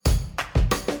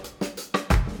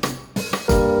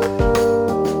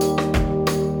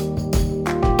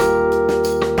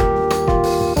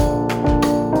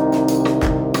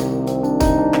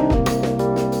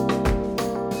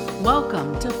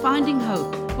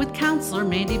with counselor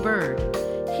Mandy Bird.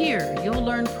 Here, you'll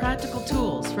learn practical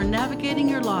tools for navigating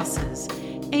your losses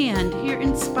and hear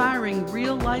inspiring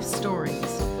real-life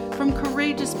stories from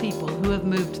courageous people who have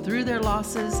moved through their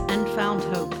losses and found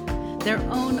hope, their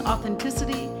own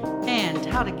authenticity, and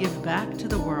how to give back to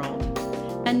the world.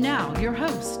 And now, your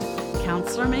host,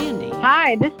 Counselor Mandy.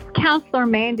 Hi, this is Counselor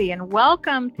Mandy, and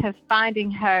welcome to Finding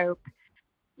Hope.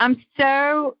 I'm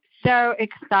so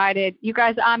excited. You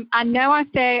guys, I know I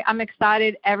say I'm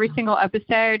excited every single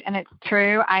episode, and it's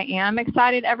true. I am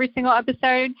excited every single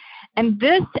episode. And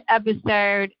this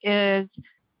episode is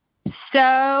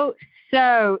so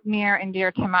near and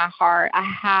dear to my heart. I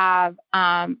have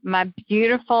my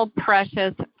beautiful,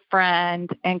 precious friend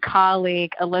and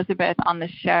colleague, Elizabeth, on the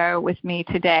show with me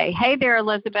today. Hey there,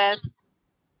 Elizabeth.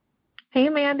 Hey,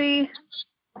 Mandy.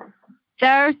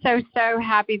 So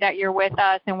happy that you're with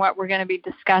us and what we're going to be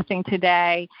discussing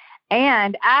today.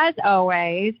 And as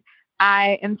always,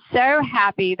 I am so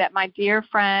happy that my dear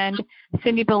friend,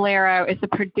 Cindy Bolero, is a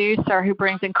producer who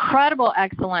brings incredible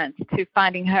excellence to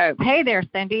Finding Hope. Hey there,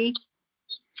 Cindy.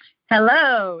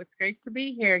 Hello. It's great to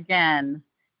be here again.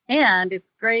 And it's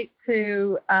great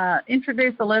to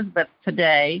introduce Elizabeth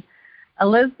today.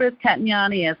 Elizabeth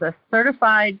Catignani is a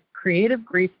certified creative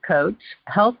grief coach,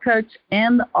 health coach,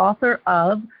 and the author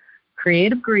of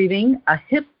Creative Grieving, A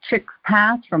Hip Chick's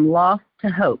Path from Loss to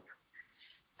Hope.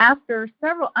 After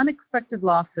several unexpected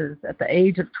losses at the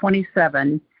age of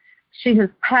 27, she has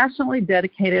passionately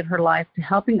dedicated her life to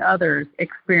helping others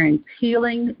experience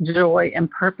healing, joy, and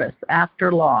purpose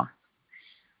after loss.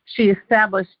 She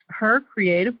established her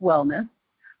Creative Wellness,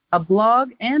 a blog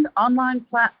and online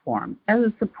platform, as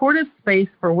a supportive space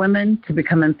for women to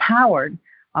become empowered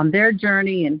on their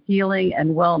journey in healing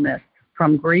and wellness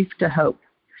from grief to hope.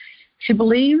 She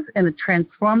believes in the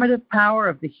transformative power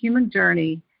of the human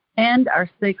journey and our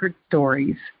sacred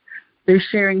stories. Through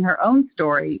sharing her own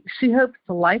story, she hopes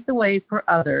to light the way for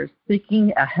others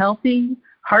seeking a healthy,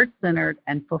 heart-centered,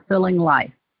 and fulfilling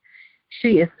life.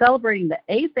 She is celebrating the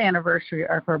 8th anniversary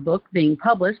of her book being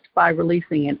published by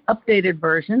releasing an updated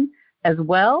version as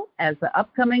well as the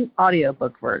upcoming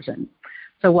audiobook version.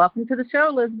 So welcome to the show,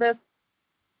 Elizabeth.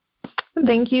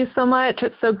 Thank you so much.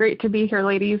 It's so great to be here,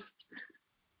 ladies.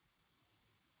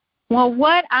 Well,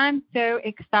 what I'm so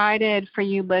excited for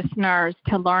you listeners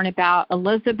to learn about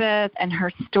Elizabeth and her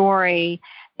story,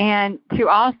 and to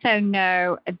also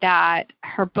know that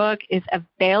her book is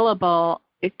available.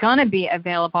 It's going to be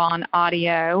available on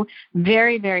audio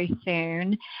very, very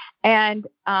soon. And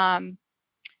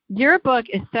your book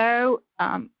is so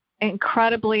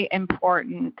incredibly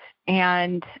important.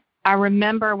 And I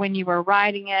remember when you were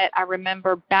writing it, I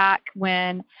remember back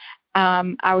when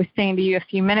I was saying to you a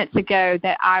few minutes ago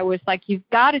that I was like, you've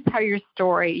got to tell your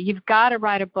story. You've got to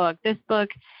write a book. This book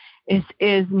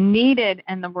is needed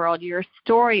in the world. Your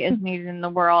story is needed in the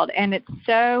world. And it's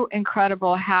so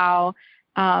incredible how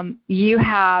you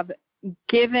have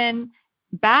given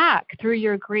back through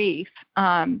your grief,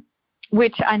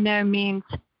 which I know means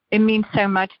so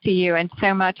much to you and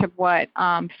so much of what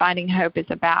Finding Hope is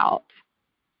about.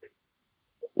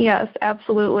 Yes,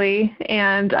 absolutely.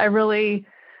 And I really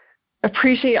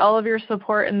appreciate all of your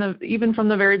support even from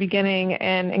the very beginning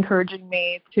and encouraging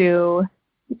me to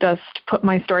just put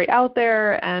my story out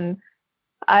there. And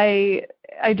I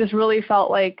just really felt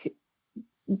like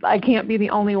I can't be the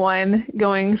only one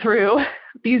going through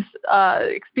these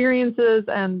experiences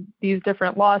and these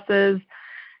different losses.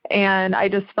 And I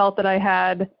just felt that I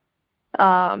had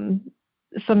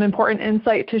some important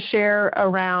insight to share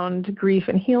around grief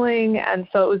and healing. And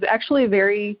so it was actually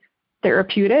very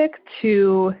therapeutic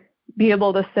to be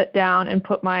able to sit down and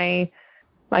put my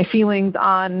feelings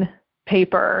on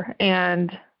paper.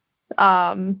 And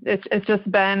it's just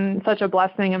been such a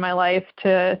blessing in my life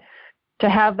to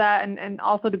have that and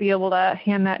also to be able to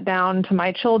hand that down to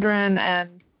my children.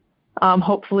 And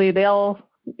hopefully they'll,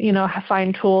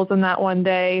 find tools in that one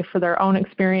day for their own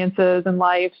experiences in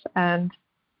life. And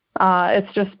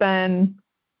it's just been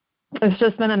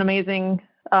an amazing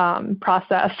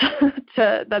process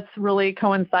that's really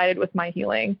coincided with my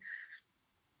healing.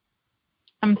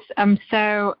 I'm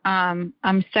so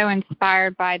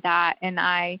inspired by that, and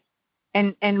I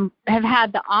have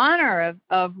had the honor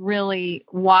of really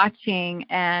watching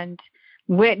and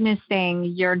witnessing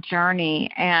your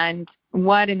journey, and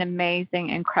what an amazing,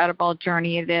 incredible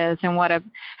journey it is, and what a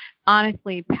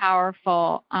honestly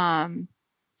powerful,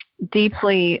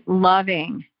 deeply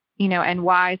loving, and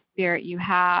wise spirit you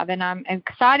have. And I'm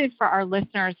excited for our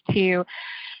listeners to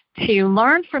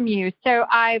learn from you. So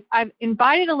I've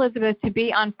invited Elizabeth to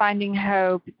be on Finding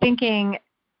Hope, thinking,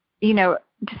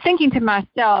 just thinking to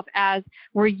myself as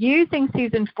we're using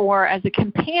season 4 as a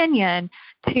companion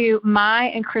to my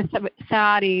and Chris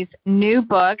Saadi's new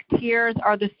book, Tears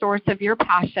Are the Source of Your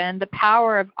Passion, The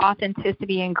Power of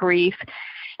Authenticity in Grief.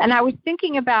 And I was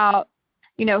thinking about,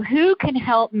 who can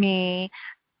help me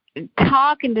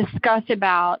talk and discuss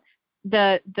about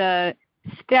the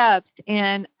steps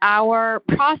in our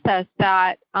process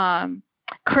that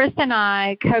Chris and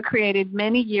I co-created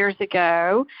many years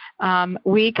ago.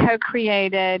 We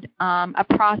co-created a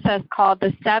process called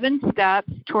the 7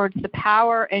 Steps Towards the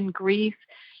Power in Grief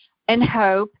and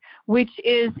Hope, which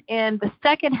is in the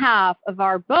second half of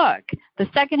our book. The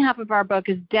second half of our book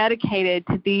is dedicated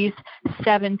to these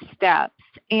 7 steps.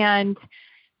 And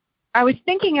I was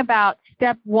thinking about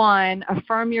step 1,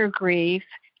 affirm your grief,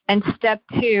 and step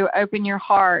 2, open your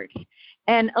heart.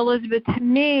 And Elizabeth, to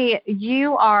me,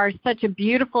 you are such a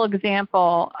beautiful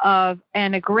example of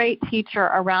and a great teacher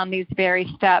around these very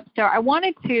steps. So I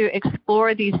wanted to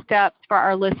explore these steps for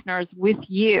our listeners with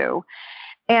you.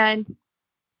 And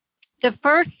the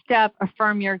first step,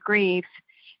 affirm your grief,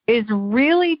 is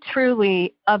really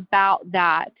truly about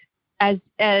that. As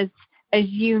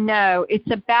you know,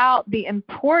 it's about the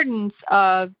importance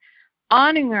of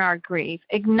honoring our grief,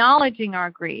 acknowledging our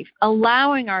grief,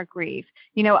 allowing our grief,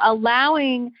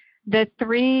 allowing the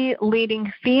 3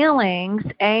 leading feelings,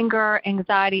 anger,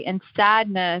 anxiety, and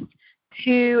sadness,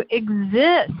 to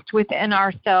exist within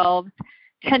ourselves,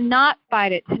 to not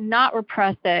fight it, to not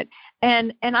repress it.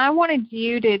 And I wanted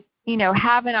you to,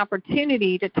 have an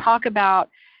opportunity to talk about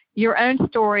your own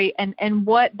story and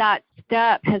what that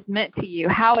step has meant to you,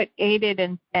 how it aided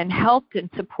and helped and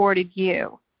supported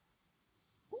you.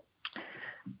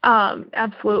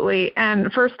 Absolutely.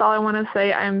 And first of all, I want to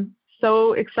say I'm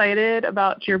so excited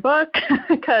about your book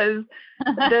because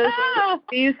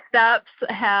these steps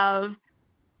they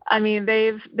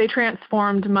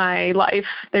transformed my life.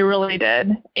 They really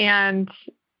did. And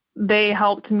they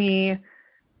helped me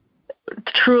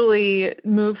truly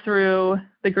move through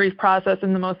the grief process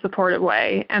in the most supportive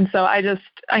way. And so I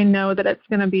know that it's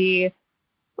going to be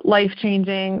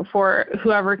life-changing for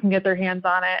whoever can get their hands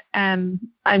on it. And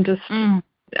I'm just, you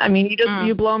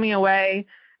blow me away,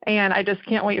 and I just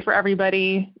can't wait for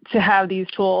everybody to have these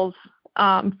tools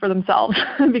for themselves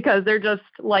because they're just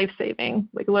life-saving,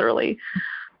 like literally.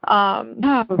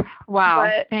 Wow.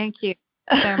 Thank you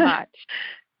so much.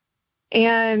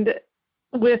 And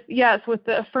with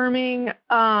the affirming,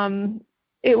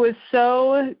 it was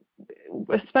so,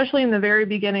 especially in the very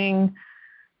beginning,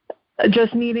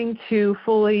 just needing to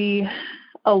fully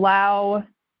allow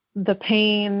the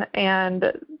pain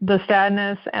and the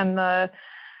sadness and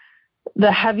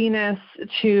the heaviness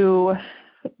to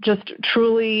just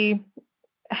truly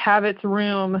have its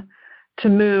room to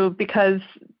move, because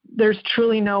there's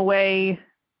truly no way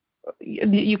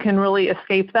you can really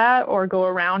escape that or go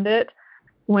around it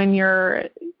when you're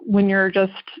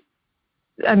just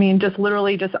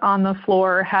literally just on the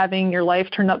floor, having your life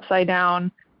turned upside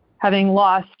down, having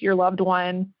lost your loved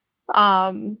one.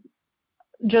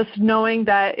 Just knowing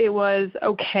that it was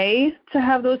okay to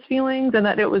have those feelings and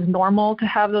that it was normal to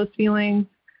have those feelings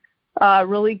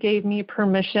really gave me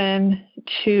permission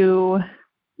to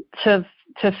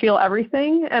feel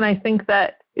everything. And I think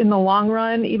that in the long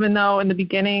run, even though in the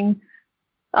beginning,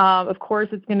 of course,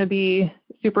 it's going to be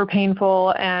super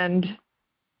painful and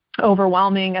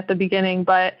overwhelming at the beginning,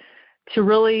 but to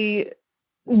really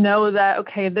know that,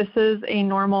 okay, this is a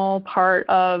normal part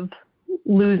of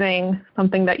losing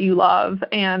something that you love,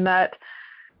 and that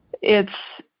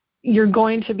you're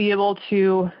going to be able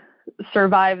to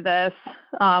survive this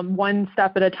one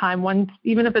step at a time,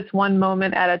 even if it's one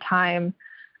moment at a time,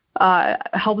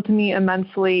 helped me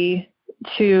immensely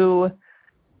to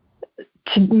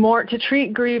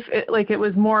treat grief like it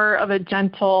was more of a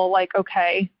gentle, like,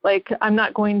 okay, like I'm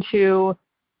not going to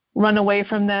run away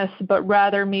from this, but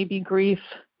rather maybe grief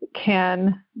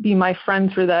can be my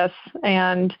friend through this.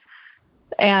 And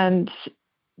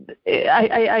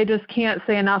I just can't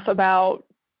say enough about,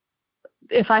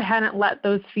 if I hadn't let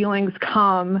those feelings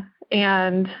come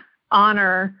and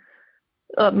honor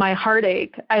my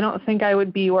heartache, I don't think I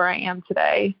would be where I am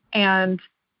today. And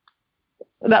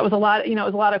that was a lot, it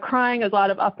was a lot of crying, it was a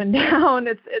lot of up and down.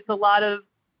 It's a lot of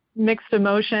mixed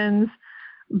emotions,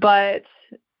 but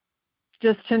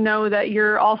just to know that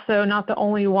you're also not the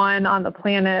only one on the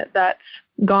planet that's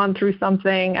gone through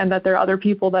something, and that there are other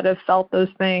people that have felt those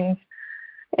things,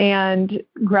 and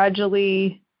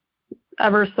gradually,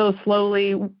 ever so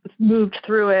slowly moved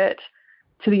through it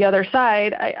to the other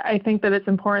side. I think that it's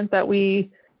important that we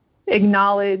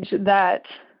acknowledge that,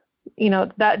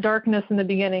 that darkness in the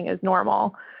beginning is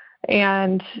normal.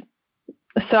 And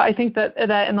so I think that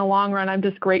in the long run, I'm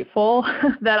just grateful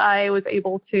that I was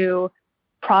able to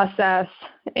process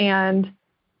and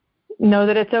know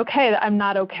that it's okay that I'm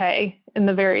not okay in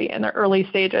the early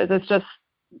stages. It's just,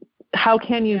 how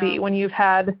can you be when you've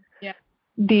had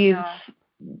these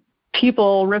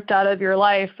people ripped out of your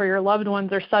life, or your loved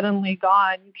ones are suddenly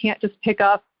gone? You can't just pick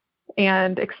up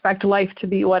and expect life to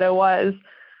be what it was.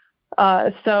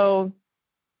 So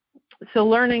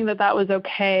learning that was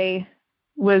okay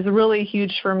was really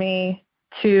huge for me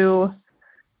to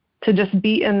just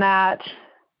be in that.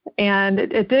 And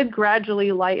it did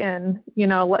gradually lighten,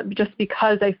 just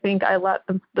because I think I let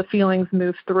the feelings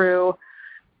move through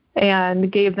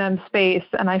and gave them space.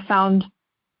 And I found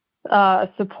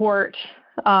support,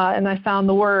 and I found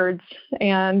the words,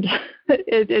 and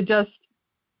it just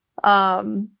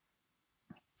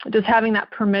having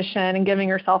that permission and giving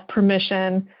yourself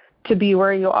permission to be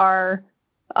where you are,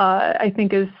 I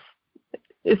think it's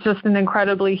just an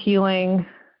incredibly healing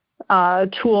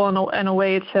tool and a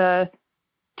way to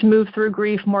move through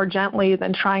grief more gently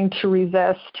than trying to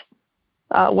resist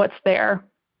what's there.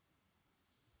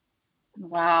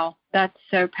 Wow, that's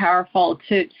so powerful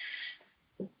to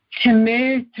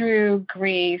move through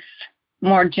grief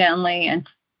more gently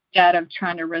instead of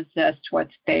trying to resist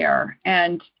what's there.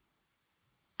 And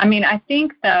I mean, I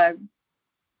think the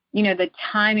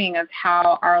timing of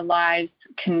how our lives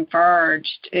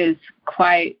converged is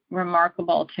quite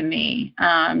remarkable to me.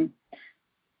 And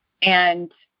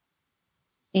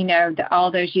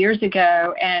all those years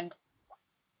ago, and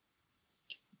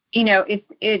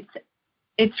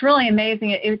it's really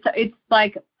amazing. It's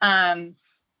like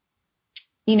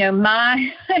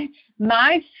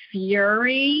my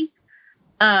fury.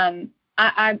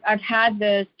 I've had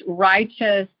this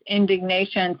righteous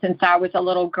indignation since I was a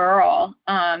little girl,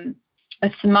 a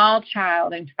small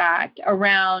child, in fact,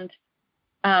 around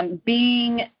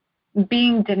being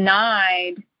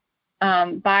denied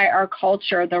by our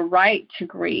culture the right to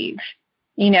grieve.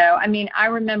 I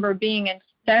remember being in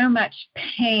so much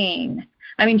pain.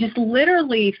 Just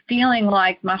literally feeling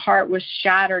like my heart was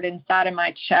shattered inside of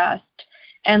my chest,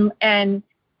 and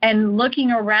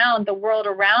looking around the world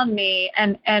around me,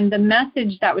 and the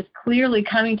message that was clearly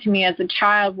coming to me as a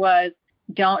child was,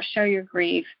 don't show your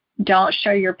grief, don't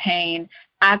show your pain,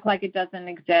 act like it doesn't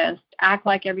exist, act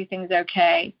like everything's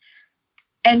okay.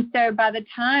 And so by the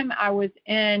time I was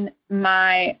in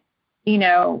my,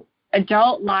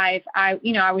 adult life, I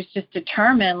was just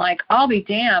determined, like, I'll be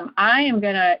damned. I am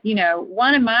going to,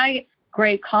 one of my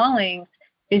great callings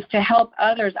is to help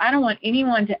others. I don't want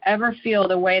anyone to ever feel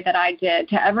the way that I did,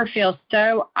 to ever feel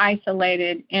so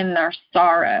isolated in their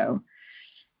sorrow.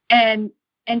 And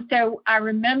so I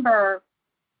remember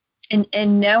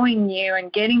in knowing you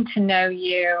and getting to know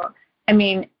you,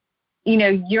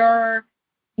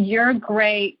 you're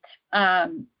great.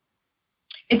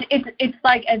 It's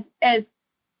like as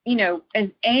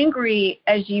angry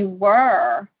as you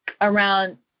were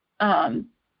around how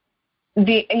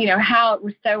it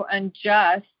was so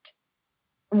unjust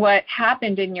what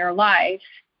happened in your life,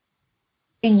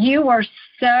 you were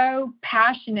so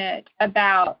passionate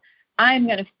about, I'm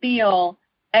going to feel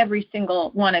every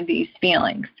single one of these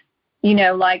feelings.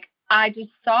 Like, I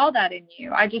just saw that in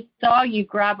you. I just saw you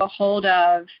grab a hold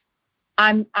of,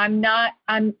 I'm not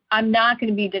going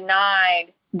to be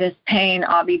denied this pain,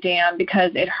 I'll be damned,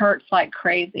 because it hurts like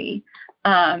crazy.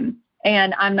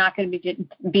 And I'm not going to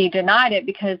be denied it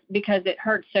because it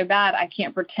hurts so bad. I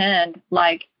can't pretend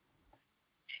like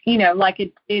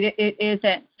it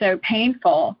isn't so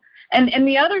painful. And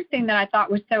the other thing that I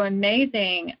thought was so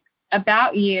amazing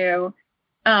about you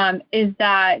is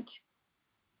that,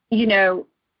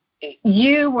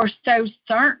 you were so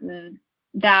certain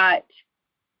that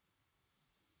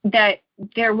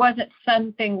there wasn't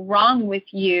something wrong with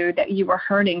you, that you were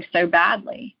hurting so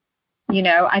badly.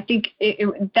 I think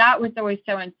that was always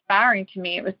so inspiring to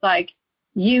me. It was like,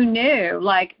 you knew,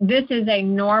 like, this is a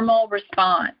normal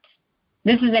response.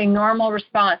 This is a normal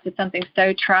response to something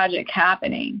so tragic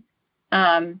happening.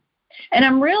 And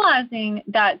I'm realizing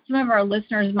that some of our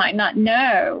listeners might not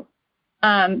know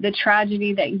the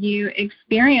tragedy that you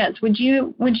experienced. Would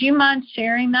you mind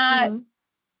sharing that? Mm-hmm.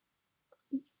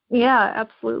 Yeah,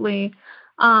 absolutely.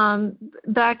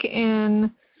 Back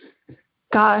in,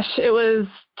 it was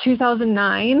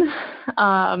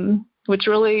 2009, which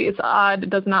really is odd. It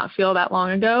does not feel that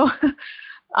long ago.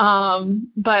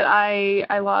 But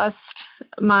I lost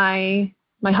my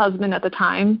husband at the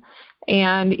time,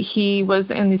 and he was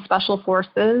in the special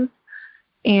forces,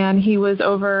 and he was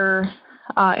over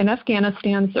in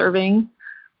Afghanistan serving.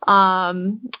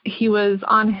 He was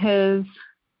on his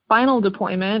final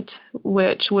deployment,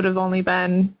 which would have only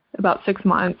been about 6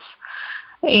 months.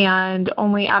 And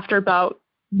only after about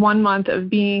 1 month of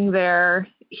being there,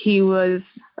 he was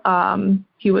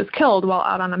killed while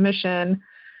out on a mission.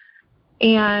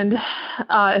 And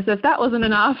as if that wasn't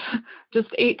enough, just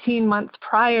 18 months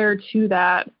prior to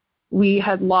that, we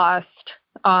had lost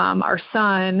our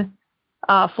son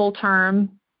full term.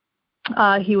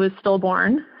 He was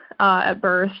stillborn at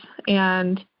birth.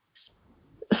 And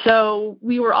so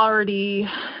we were already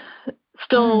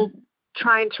still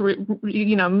trying to,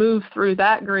 move through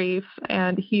that grief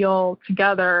and heal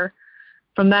together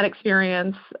from that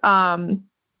experience.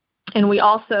 And we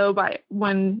also,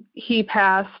 when he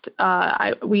passed,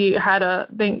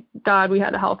 thank God we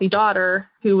had a healthy daughter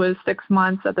who was 6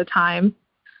 months at the time.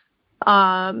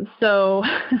 So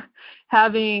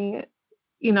having,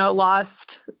 lost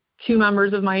 2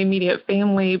 members of my immediate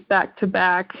family back to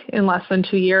back in less than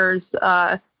 2 years,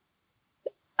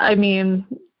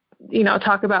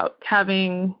 talk about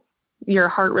having your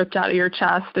heart ripped out of your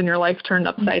chest and your life turned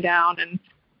upside down and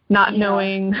not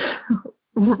knowing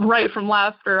right from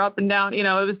left or up and down. It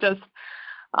was just,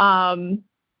 I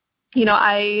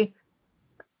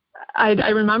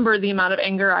remember the amount of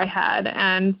anger I had,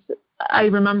 and I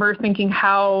remember thinking,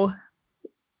 how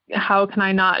can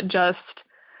I not just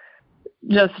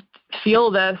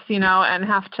feel this, and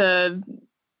have to,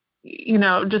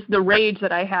 just the rage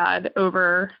that I had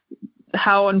over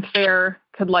how unfair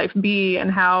could life be, and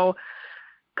how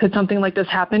could something like this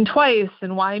happen twice,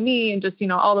 and why me, and just,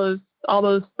 all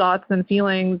those thoughts and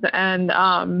feelings. And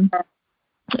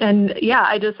yeah,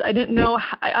 I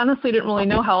honestly didn't really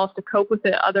know how else to cope with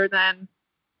it other than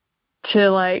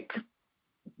to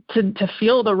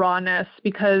feel the rawness,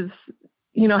 because,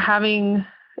 having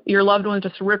your loved ones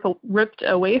just ripped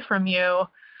away from you,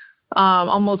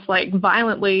 almost like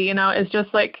violently, is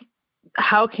just like,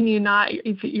 how can you not,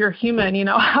 if you're human,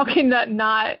 how can that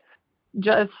not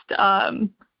just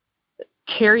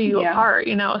tear you apart,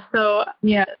 So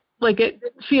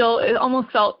it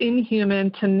almost felt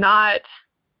inhuman to not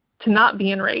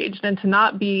be enraged and to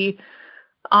not be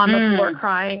on the floor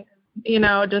crying,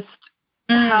 just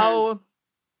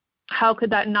how could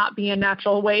that not be a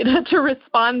natural way to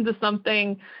respond to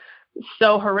something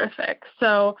so horrific?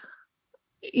 So,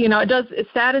 it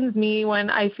saddens me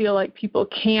when I feel like people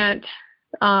can't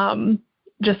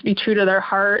just be true to their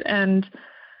heart and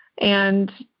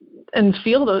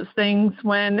feel those things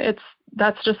when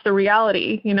that's just the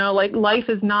reality. Life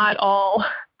is not all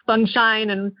sunshine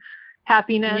and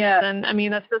happiness. Yeah. And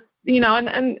that's just,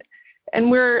 and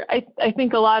I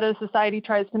think a lot of society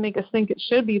tries to make us think it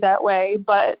should be that way,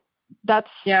 but that's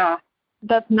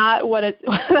not what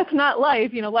that's not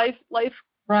life. Life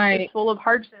right. It's full of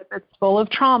hardship. It's full of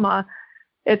trauma.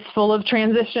 It's full of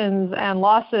transitions and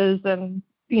losses, and,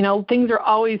 things are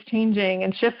always changing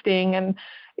and shifting, and,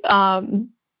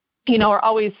 we're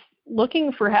always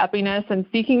looking for happiness and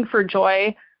seeking for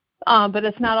joy. But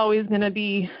it's not always going to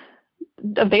be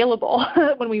available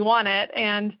when we want it.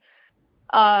 And,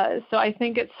 so I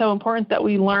think it's so important that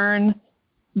we learn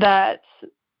that,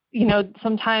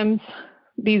 sometimes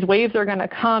these waves are going to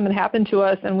come and happen to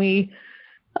us, and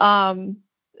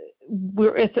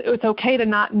it's okay to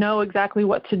not know exactly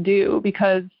what to do,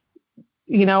 because,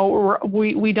 we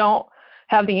don't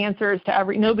have the answers to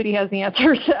nobody has the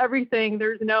answers to everything.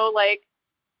 There's no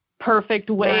perfect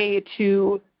way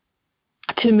to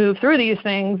move through these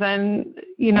things. And,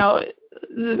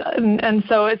 and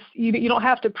so it's, you don't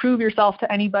have to prove yourself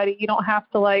to anybody. You don't have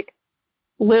to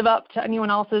live up to anyone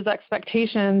else's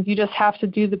expectations. You just have to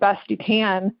do the best you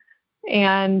can.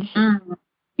 And,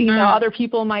 other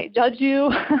people might judge you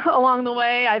along the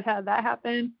way. I've had that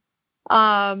happen.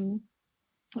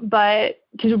 But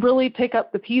to really pick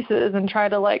up the pieces and try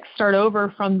to start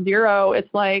over from zero, it's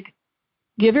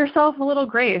give yourself a little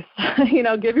grace,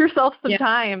 give yourself some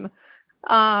time.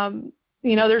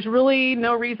 There's really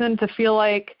no reason to feel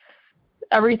like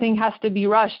everything has to be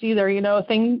rushed either.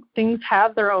 Things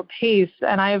have their own pace.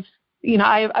 And I've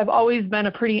always been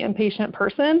a pretty impatient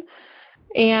person.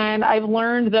 And I've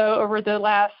learned, though, over the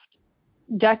last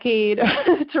decade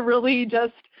to really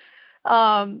just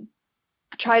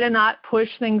try to not push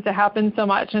things to happen so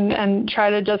much, and try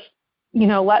to just,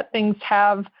 let things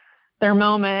have their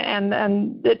moment.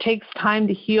 And it takes time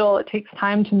to heal. It takes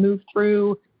time to move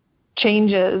through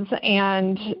changes.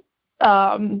 And,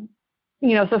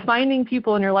 so finding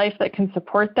people in your life that can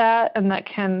support that and that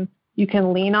you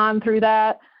can lean on through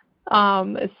that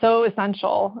is so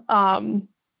essential.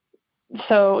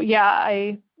 So yeah,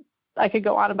 I could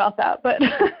go on about that, but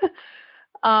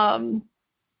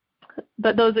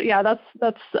those,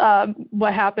 that's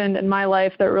what happened in my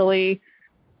life that really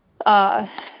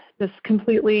just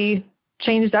completely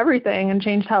changed everything and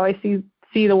changed how I see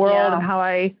see the world and how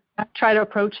I try to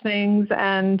approach things.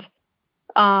 And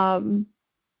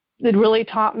it really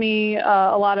taught me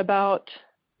a lot about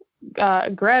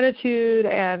gratitude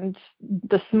and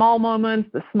the small moments,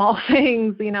 the small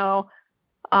things, So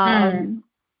I'm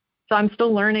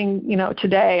still learning,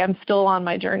 today. I'm still on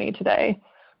my journey today.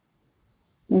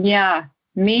 Yeah,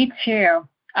 me too.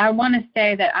 I want to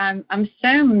say that I'm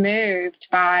so moved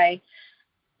by,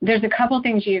 there's a couple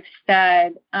things you've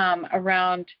said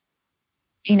around,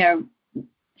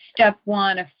 step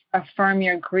one, affirm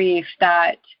your grief,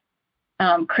 that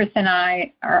Chris and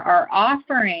I are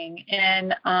offering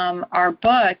in our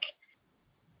book,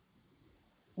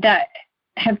 that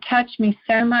have touched me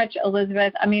so much,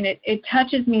 Elizabeth. I mean, it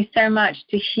touches me so much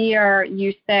to hear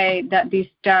you say that these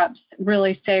steps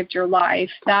really saved your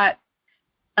life. That,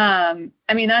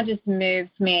 that just moves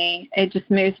me. It just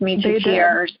moves me to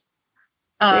tears.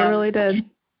 They really did.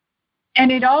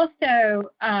 And it also,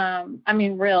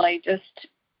 really just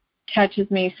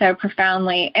touches me so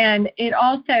profoundly. And it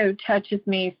also touches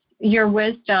me, your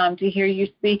wisdom, to hear you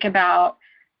speak about.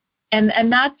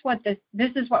 And that's what this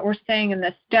is what we're saying in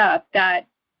this step, that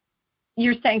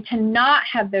you're saying to not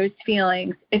have those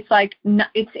feelings, it's like,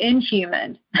 it's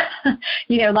inhuman,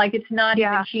 like it's not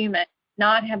even human,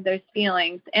 not have those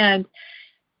feelings. And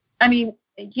I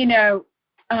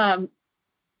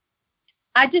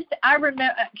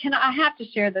remember, I have to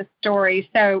share this story.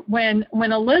 So when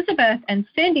Elizabeth and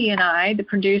Cindy and I, the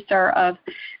producer of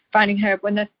Finding Hope,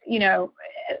 when the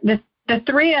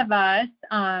three of us,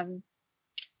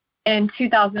 in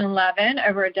 2011,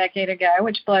 over a decade ago,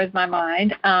 which blows my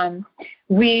mind,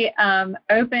 we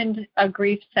opened a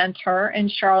grief center in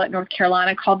Charlotte, North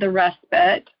Carolina called The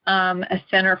Respite, a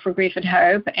center for grief and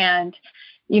hope. And,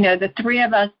 the three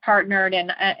of us partnered,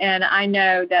 and I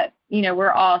know that,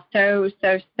 we're all so,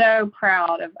 so, so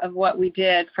proud of what we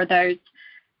did for those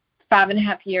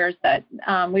 5.5 years that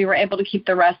we were able to keep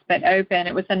The Respite open.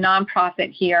 It was a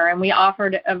nonprofit here, and we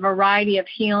offered a variety of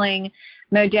healing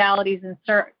modalities and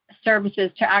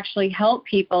services to actually help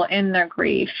people in their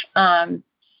grief. And,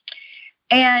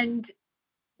 I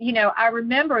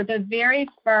remember the very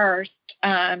first,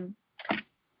 I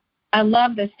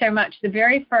love this so much, the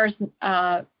very first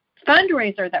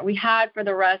fundraiser that we had for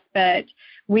The Respite,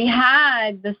 we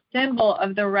had the symbol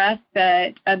of The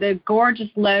Respite, the gorgeous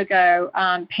logo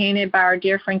painted by our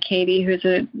dear friend Katie, who's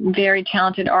a very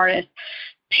talented artist,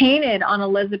 painted on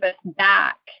Elizabeth's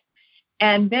back.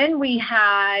 And then we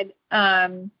had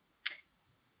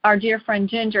our dear friend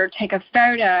Ginger take a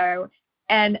photo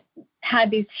and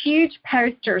had these huge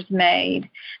posters made.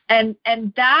 And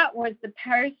that was the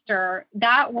poster,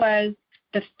 that was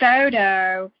the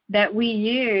photo that we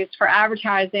used for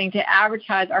advertising, to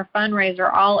advertise our fundraiser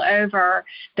all over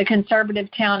the conservative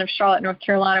town of Charlotte, North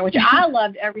Carolina, which I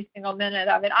loved every single minute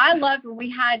of it. I loved when we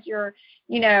had your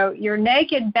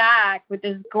naked back with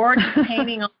this gorgeous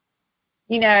painting on.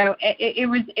 It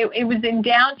was in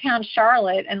downtown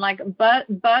Charlotte, and like bus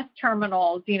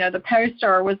terminals, the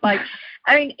poster was like,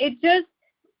 and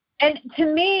to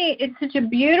me, it's such a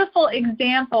beautiful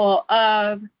example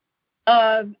of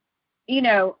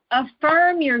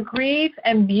affirm your grief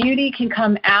and beauty can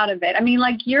come out of it. I mean,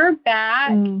 like your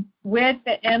back with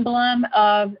the emblem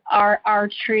of our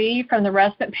tree from The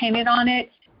Respite painted on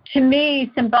it, to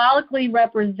me, symbolically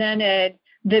represented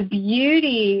the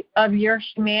beauty of your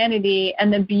humanity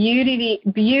and the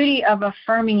beauty of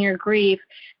affirming your grief,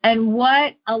 and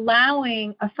what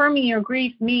affirming your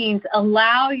grief means.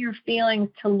 Allow your feelings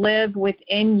to live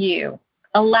within you.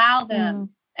 Allow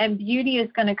them, and beauty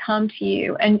is going to come to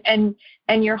you, and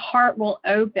your heart will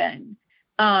open.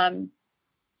 And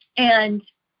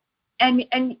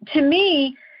to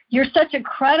me, you're such a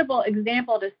credible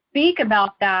example to speak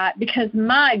about that, because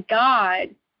my God,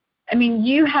 I mean,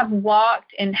 you have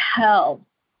walked in hell,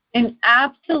 in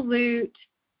absolute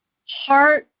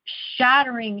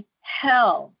heart-shattering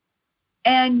hell.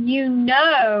 And you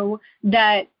know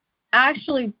that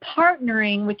actually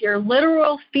partnering with your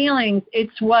literal feelings,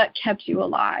 it's what kept you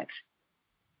alive.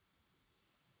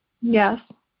 Yes,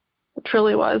 it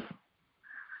truly was.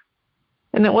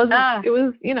 And it wasn't, it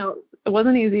wasn't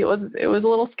easy. It was a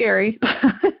little scary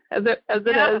as it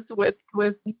is with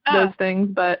those things,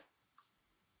 but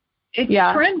it's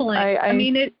trembling.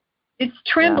 It's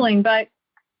trembling, but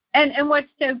and what's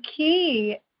so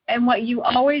key, and what you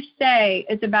always say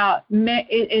is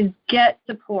get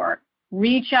support,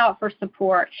 reach out for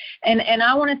support. And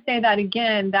I want to say that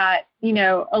again, that,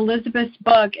 Elizabeth's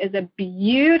book is a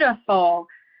beautiful,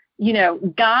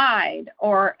 guide,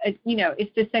 or,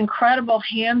 it's this incredible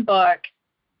handbook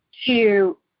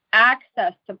to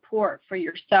access support for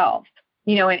yourself.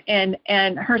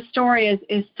 and her story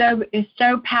is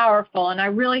so powerful. And I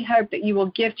really hope that you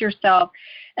will gift yourself.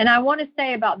 And I want to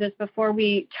say about this before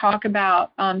we talk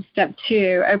about step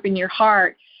 2, open your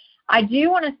heart. I do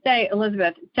want to say,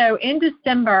 Elizabeth, so in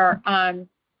December,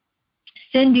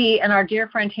 Cindy and our dear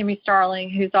friend Tammy Starling,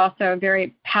 who's also a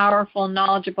very powerful,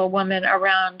 knowledgeable woman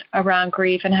around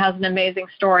grief and has an amazing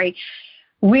story,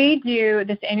 we do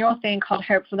this annual thing called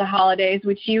Hope for the Holidays,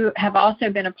 which you have also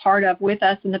been a part of with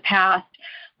us in the past.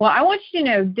 Well, I want you to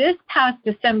know this past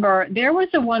December, there was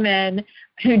a woman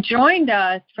who joined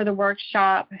us for the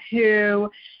workshop who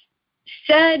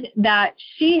said that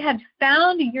she had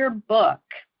found your book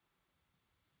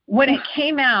when it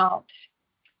came out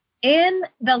in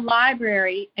the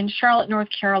library in Charlotte, North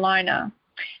Carolina.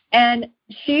 And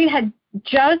she had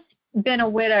just been a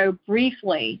widow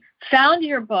briefly, found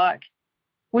your book,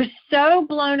 was so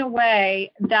blown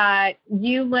away that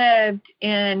you lived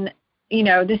in,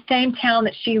 the same town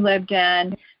that she lived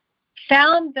in,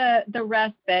 found the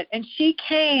respite, and she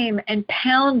came and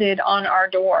pounded on our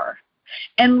door.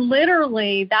 And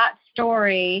literally that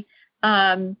story,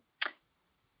 and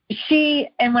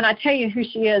when I tell you who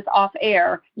she is off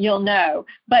air, you'll know,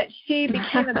 but she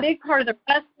became a big part of the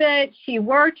respite. She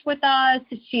worked with us.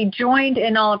 She joined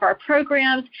in all of our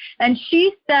programs. And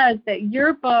she says that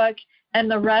your book and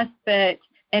the respite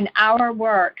and our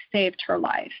work saved her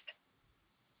life.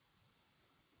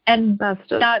 And that's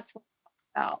what it's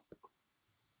about.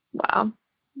 Wow.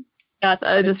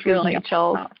 It just gives me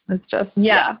chills. It's just,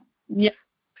 yeah.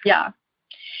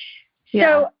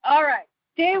 So, all right.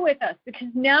 Stay with us, because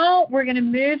now we're going to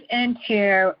move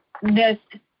into this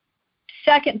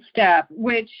second step,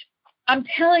 which I'm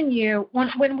telling you,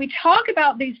 when we talk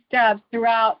about these steps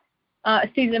throughout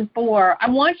season 4, I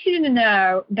want you to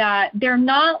know that they're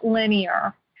not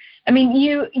linear. I mean,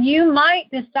 you might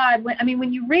decide,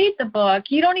 when you read the book,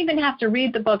 you don't even have to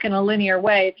read the book in a linear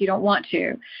way if you don't want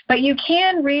to, but you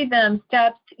can read them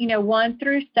steps, 1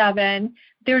 through 7.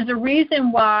 There's a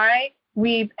reason why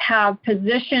we have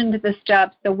positioned the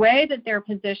steps the way that they're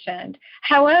positioned.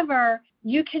 However,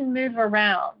 you can move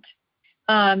around.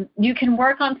 You can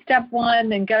work on step 1,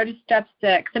 then go to step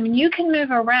 6. You can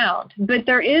move around, but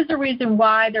there is a reason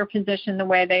why they're positioned the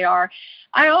way they are.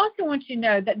 I also want you to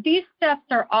know that these steps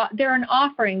they're an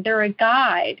offering. They're a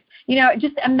guide.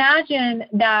 Just imagine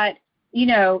that,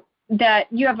 that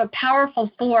you have a powerful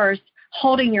force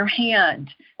holding your hand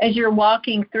as you're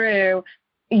walking through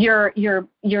your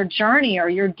journey or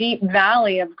your deep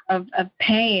valley of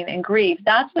pain and grief.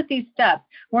 That's what these steps.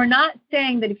 We're not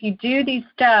saying that if you do these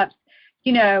steps,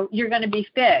 you're going to be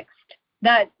fixed.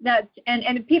 And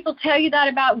if people tell you that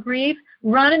about grief,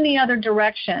 run in the other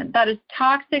direction. That is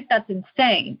toxic. That's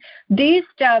insane. These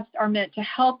steps are meant to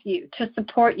help you, to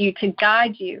support you, to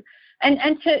guide you, and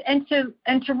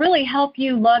to really help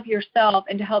you love yourself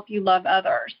and to help you love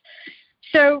others.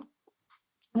 So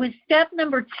with step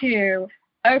number 2,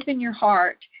 open your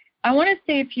heart, I want to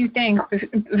say a few things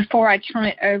before I turn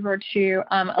it over to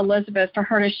Elizabeth for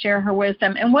her to share her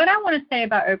wisdom. And what I want to say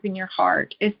about open your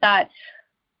heart is that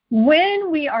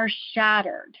when we are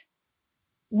shattered,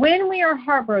 when we are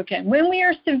heartbroken, when we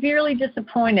are severely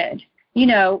disappointed,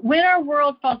 when our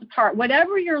world falls apart,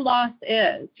 whatever your loss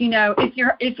is,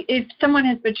 if someone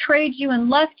has betrayed you and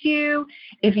left you,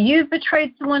 if you've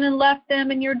betrayed someone and left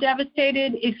them and you're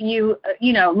devastated, if you,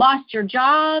 lost your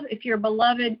job, if your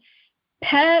beloved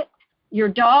pet, your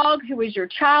dog who was your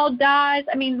child dies.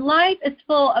 Life is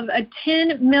full of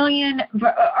 10 million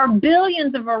or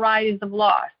billions of varieties of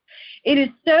loss. It is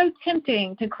so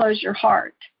tempting to close your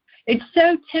heart. It's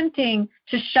so tempting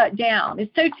to shut down.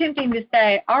 It's so tempting to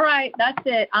say, all right, that's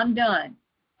it. I'm done.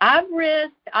 I've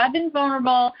risked. I've been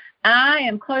vulnerable. I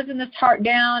am closing this heart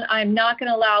down. I'm not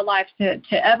going to allow life to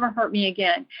ever hurt me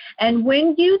again. And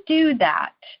when you do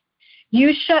that,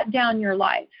 you shut down your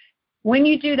life. When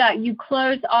you do that, you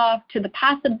close off to the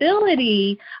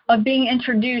possibility of being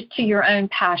introduced to your own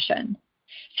passion.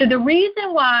 So the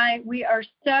reason why we are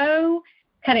so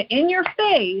kind of in your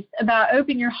face about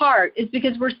open your heart is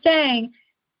because we're saying,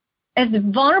 as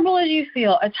vulnerable as you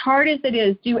feel, as hard as it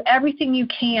is, do everything you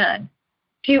can.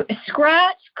 Do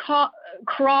scratch,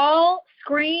 crawl,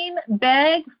 scream,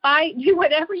 beg, fight, do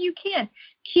whatever you can.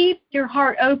 Keep your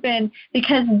heart open,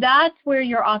 because that's where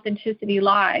your authenticity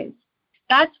lies.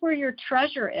 That's where your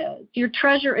treasure is. Your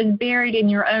treasure is buried in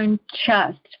your own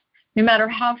chest, no matter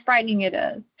how frightening it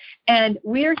is. And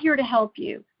we're here to help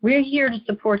you. We're here to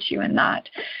support you in that.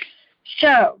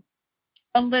 So,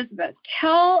 Elizabeth,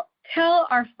 tell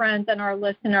our friends and our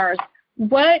listeners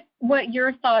what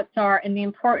your thoughts are and the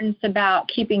importance about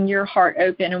keeping your heart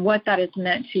open and what that has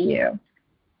meant to you.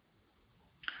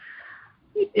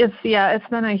 It's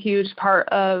been a huge part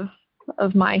of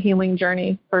my healing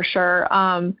journey for sure.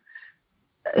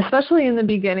 Especially in the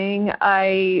beginning,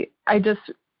 I just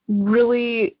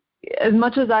really, as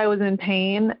much as I was in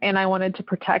pain and I wanted to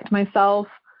protect myself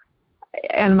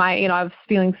and I was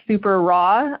feeling super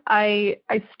raw, I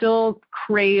still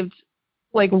craved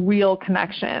like real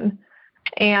connection.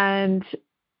 And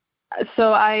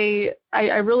so I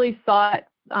really sought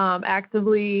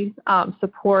actively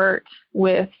support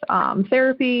with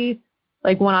therapy,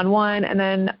 like one-on-one. And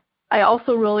then I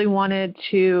also really wanted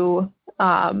to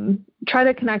try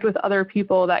to connect with other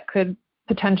people that could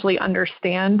potentially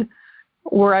understand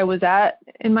where I was at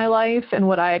in my life and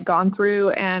what I had gone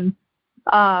through. And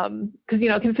because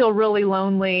it can feel really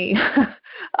lonely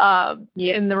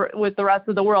with the rest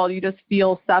of the world. You just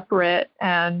feel separate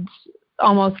and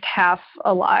almost half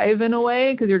alive in a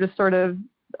way, because you're just sort of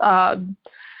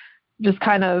just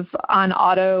kind of on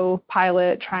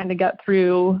autopilot trying to get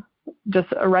through just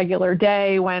a regular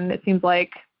day when it seems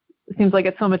like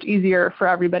it's so much easier for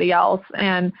everybody else.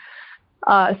 And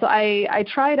so I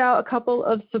tried out a couple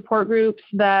of support groups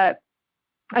that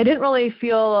I didn't really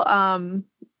feel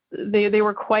they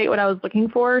were quite what I was looking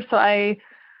for. So I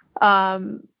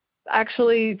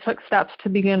actually took steps to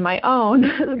begin my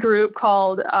own group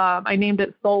called, I named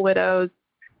it Soul Widows.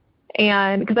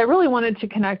 And because I really wanted to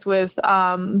connect with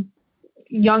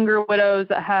younger widows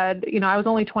that had, I was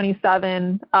only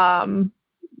 27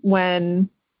 when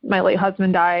my late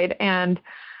husband died, and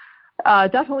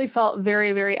definitely felt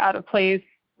very, very out of place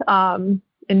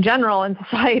in general in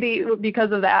society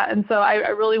because of that. And so I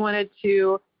really wanted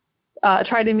to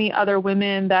try to meet other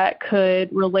women that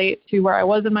could relate to where I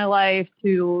was in my life,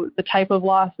 to the type of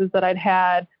losses that I'd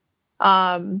had.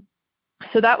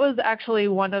 So that was actually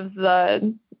one of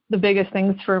the biggest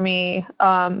things for me,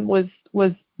 was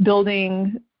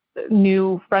building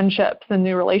new friendships and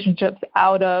new relationships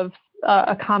out of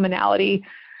a commonality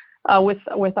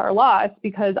with our loss,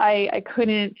 because I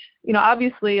couldn't,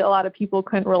 obviously a lot of people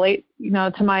couldn't relate,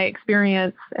 to my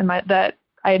experience and that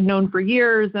I had known for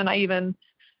years. And I even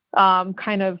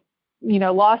kind of,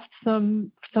 lost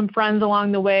some friends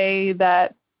along the way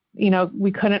that,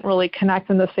 we couldn't really connect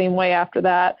in the same way after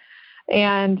that.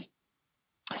 And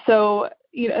so,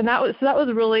 and that was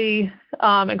really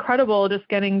incredible, just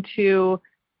getting to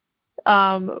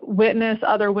witness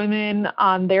other women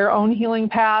on their own healing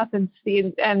path and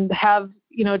see and have,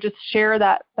 just share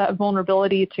that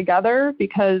vulnerability together,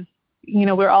 because,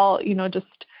 we're all,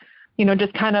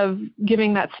 just kind of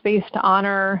giving that space to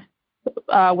honor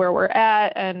where we're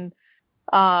at. And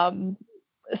so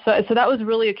that was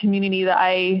really a community that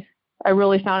I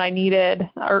really found I needed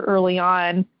early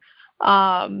on.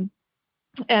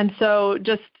 And so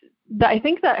I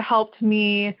think that helped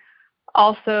me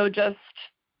also just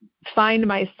find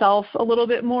myself a little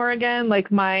bit more again.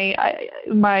 Like my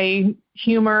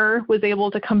humor was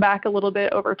able to come back a little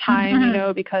bit over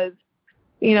time, because,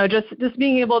 just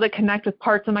being able to connect with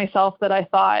parts of myself that I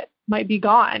thought might be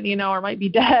gone, or might be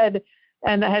dead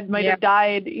and that might have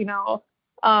died,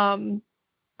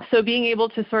 so being able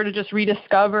to sort of just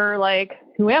rediscover, like,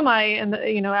 who am I? And,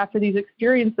 after these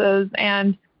experiences,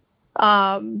 and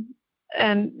have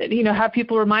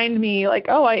people remind me, like,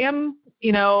 oh, I am,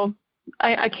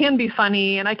 I can be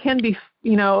funny, and I can be,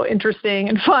 interesting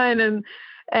and fun,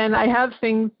 and I have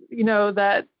things,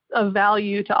 that of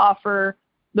value to offer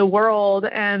the world.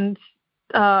 And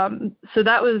so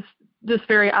that was just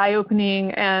very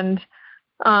eye-opening. And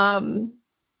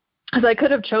because I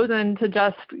could have chosen to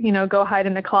just, go hide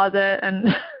in a closet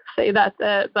and say that's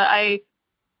it, but I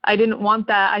didn't want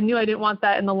that. I knew I didn't want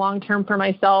that in the long term for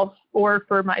myself or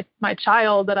for my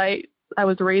child that I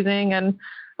was raising. And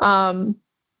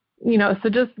so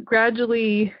just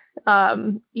gradually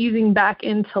easing back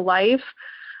into life,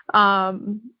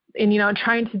 and,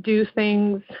 trying to do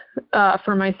things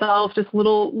for myself, just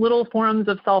little forms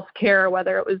of self-care,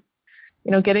 whether it was,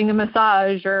 getting a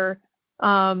massage or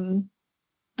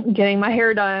getting my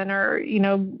hair done, or,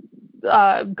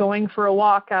 going for a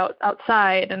walk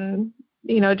outside, and,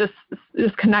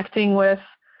 just connecting with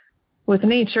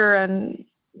nature and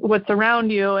what's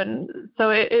around you. And so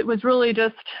it was really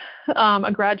just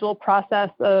a gradual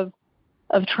process of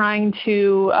trying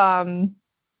to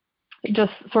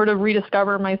just sort of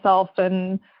rediscover myself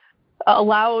and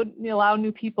allow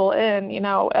new people in,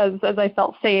 as I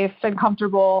felt safe and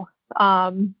comfortable.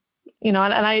 And you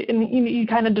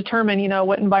kind of determine,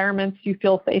 what environments you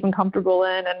feel safe and comfortable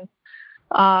in.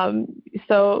 And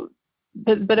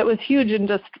but it was huge in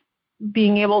just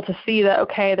being able to see that,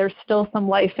 okay, there's still some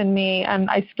life in me, and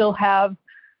I still have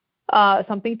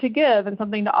something to give and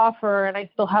something to offer, and I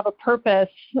still have a purpose.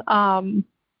 And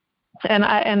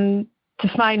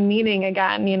find meaning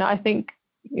again. I think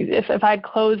if I'd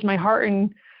closed my heart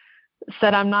and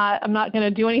said I'm not going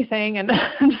to do anything and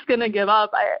I'm just going to give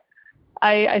up,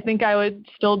 I think I would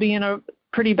still be in a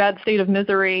pretty bad state of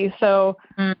misery. So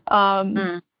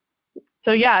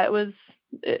so yeah, it was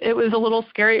a little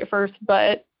scary at first,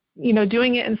 but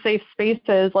doing it in safe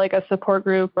spaces like a support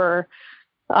group or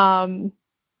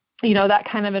that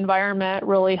kind of environment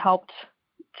really helped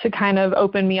to kind of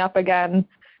open me up again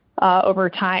over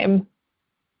time.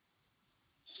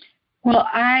 Well,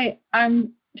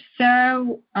 I'm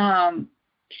so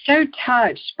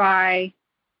touched by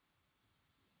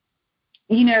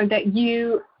that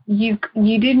you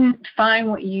didn't find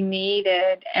what you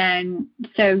needed, and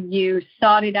so you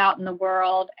sought it out in the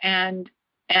world and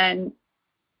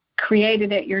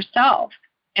created it yourself.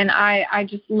 And I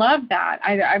just love that.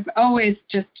 I've always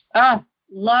just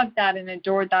loved that and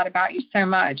adored that about you so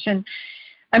much. And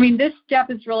I mean, this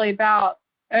step is really about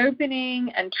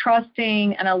opening and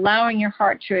trusting and allowing your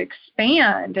heart to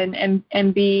expand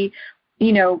and be,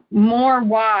 more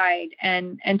wide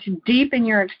and to deepen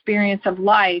your experience of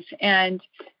life. And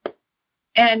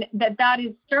that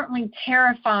is certainly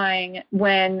terrifying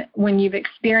when you've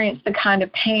experienced the kind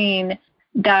of pain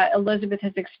that Elizabeth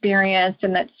has experienced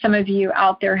and that some of you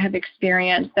out there have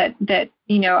experienced, that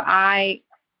I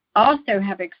also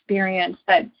have experienced,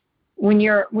 that when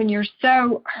you're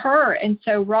so hurt and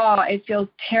so raw, it feels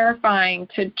terrifying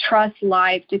to trust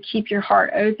life, to keep your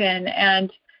heart open.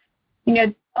 And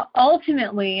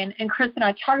ultimately, and Chris and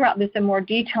I talk about this in more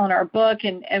detail in our book,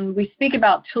 and we speak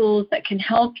about tools that can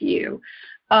help you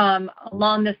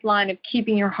along this line of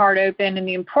keeping your heart open and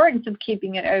the importance of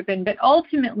keeping it open. But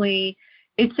ultimately,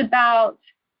 it's about,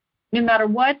 no matter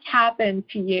what's happened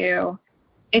to you,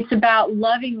 it's about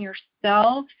loving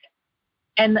yourself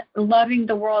and loving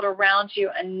the world around you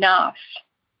enough,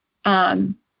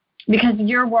 because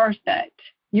you're worth it.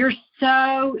 You're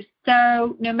so,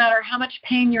 no matter how much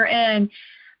pain you're in,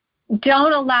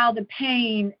 don't allow the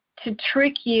pain to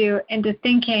trick you into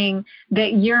thinking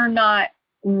that you're not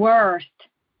worth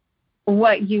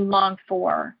what you long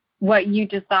for, what you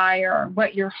desire,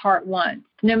 what your heart wants.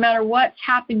 No matter what's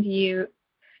happened to you,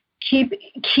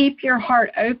 keep your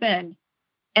heart open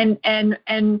and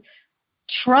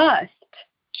trust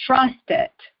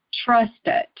it.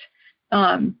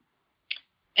 And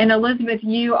Elizabeth,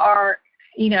 you are,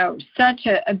 such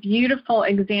a beautiful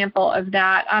example of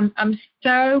that. I'm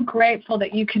so grateful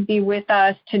that you could be with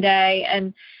us today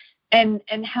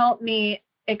and help me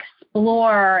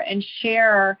explore and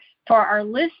share for our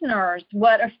listeners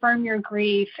what Affirm Your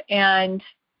Grief and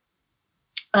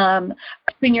Open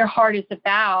Your Heart is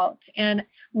about. And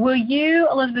will you,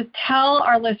 Elizabeth, tell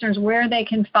our listeners where they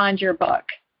can find your book?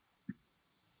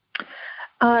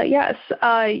 Yes,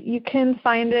 you can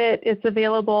find it. It's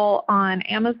available on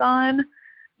Amazon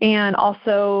and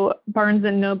also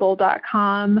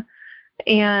barnesandnoble.com.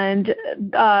 And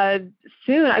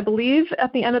soon, I believe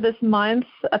at the end of this month,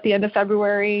 at the end of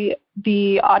February,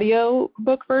 the audio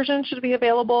book version should be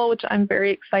available, which I'm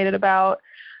very excited about.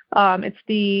 It's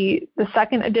the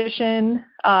second edition,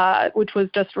 which was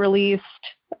just released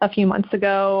a few months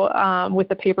ago with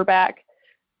the paperback.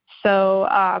 So,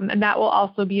 and that will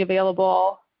also be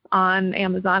available on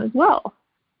Amazon as well.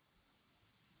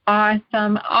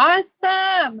 Awesome.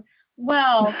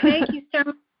 Well, thank you so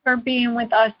much for being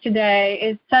with us today.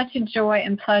 It's such a joy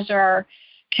and pleasure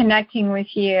connecting with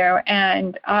you,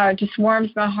 and just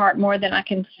warms my heart more than I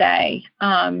can say.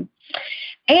 And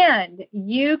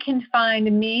you can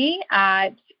find me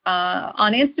on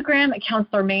Instagram at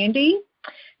Counselor Mandy.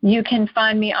 You can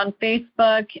find me on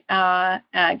Facebook at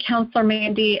Counselor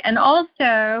Mandy, and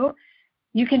also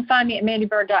you can find me at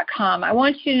mandybird.com. I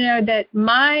want you to know that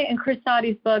my and Chris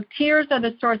Soddy's book, Tears Are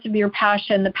the Source of Your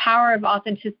Passion, The Power of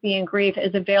Authenticity and Grief,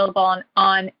 is available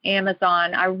on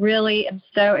Amazon. I really am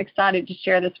so excited to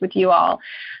share this with you all.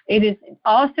 It is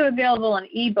also available on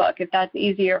ebook if that's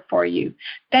easier for you.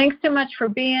 Thanks so much for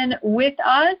being with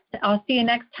us. I'll see you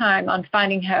next time on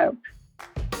Finding Hope.